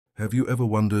Have you ever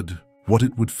wondered what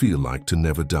it would feel like to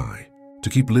never die?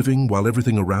 To keep living while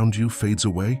everything around you fades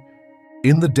away?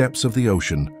 In the depths of the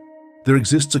ocean, there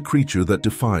exists a creature that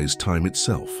defies time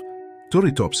itself.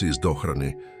 Turritopsis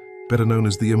dochrani, better known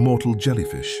as the immortal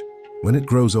jellyfish. When it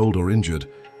grows old or injured,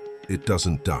 it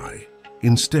doesn't die.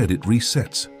 Instead, it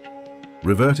resets,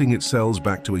 reverting its cells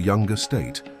back to a younger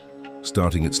state,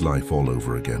 starting its life all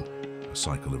over again. A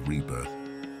cycle of rebirth,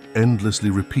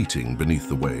 endlessly repeating beneath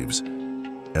the waves.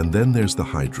 And then there's the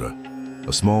Hydra,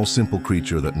 a small, simple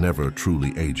creature that never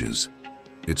truly ages.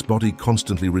 Its body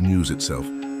constantly renews itself,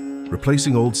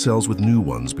 replacing old cells with new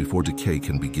ones before decay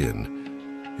can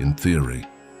begin. In theory,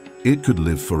 it could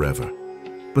live forever.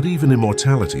 But even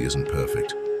immortality isn't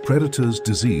perfect. Predators,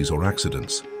 disease, or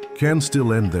accidents can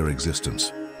still end their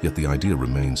existence. Yet the idea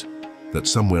remains that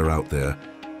somewhere out there,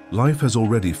 life has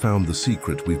already found the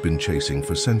secret we've been chasing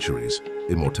for centuries: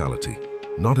 immortality.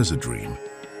 Not as a dream,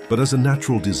 but as a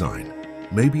natural design.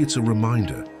 Maybe it's a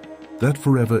reminder that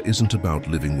forever isn't about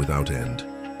living without end,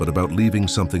 but about leaving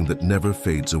something that never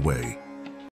fades away.